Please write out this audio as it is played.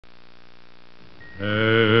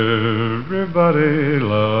Everybody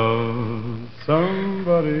loves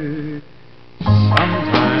somebody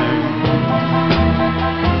sometime.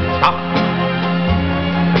 Stop.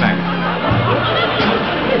 Come back.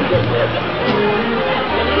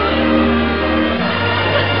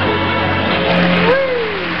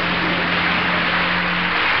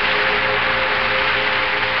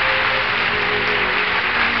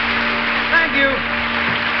 Thank you.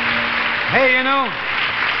 Hey, you know,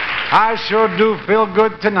 I sure do feel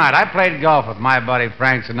good tonight. I played golf with my buddy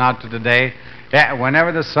Frank Sinatra today. Yeah,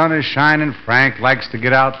 whenever the sun is shining, Frank likes to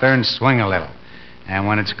get out there and swing a little. And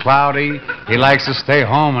when it's cloudy, he likes to stay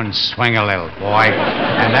home and swing a little, boy.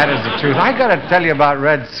 And that is the truth. I got to tell you about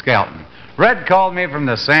Red Skelton. Red called me from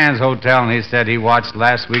the Sands Hotel, and he said he watched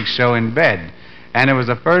last week's show in bed. And it was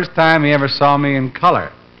the first time he ever saw me in color.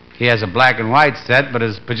 He has a black and white set, but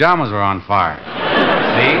his pajamas were on fire.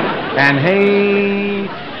 See? And hey,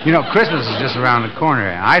 you know, Christmas is just around the corner.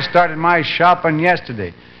 I started my shopping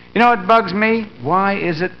yesterday. You know what bugs me? Why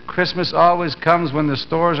is it Christmas always comes when the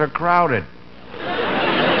stores are crowded?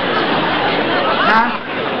 Huh?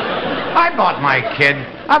 I bought my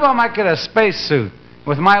kid a spacesuit.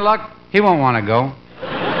 With my luck, he won't want to go.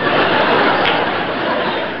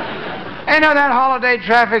 Hey, you know that holiday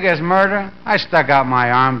traffic is murder? I stuck out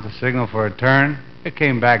my arm to signal for a turn. It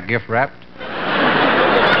came back gift-wrapped.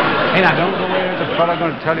 Hey, now, don't go away. There's a fella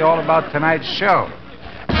going to tell you all about tonight's show.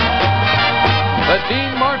 The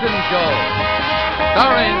Dean Martin Show,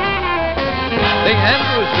 starring the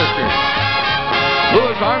Andrews Sisters,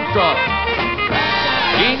 Louis Armstrong,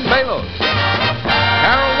 Gene Balos,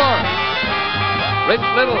 Carol Lawrence, Rich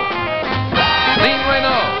Little, Dean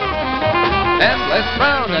Renault, and Les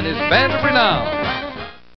Brown and his band of renown.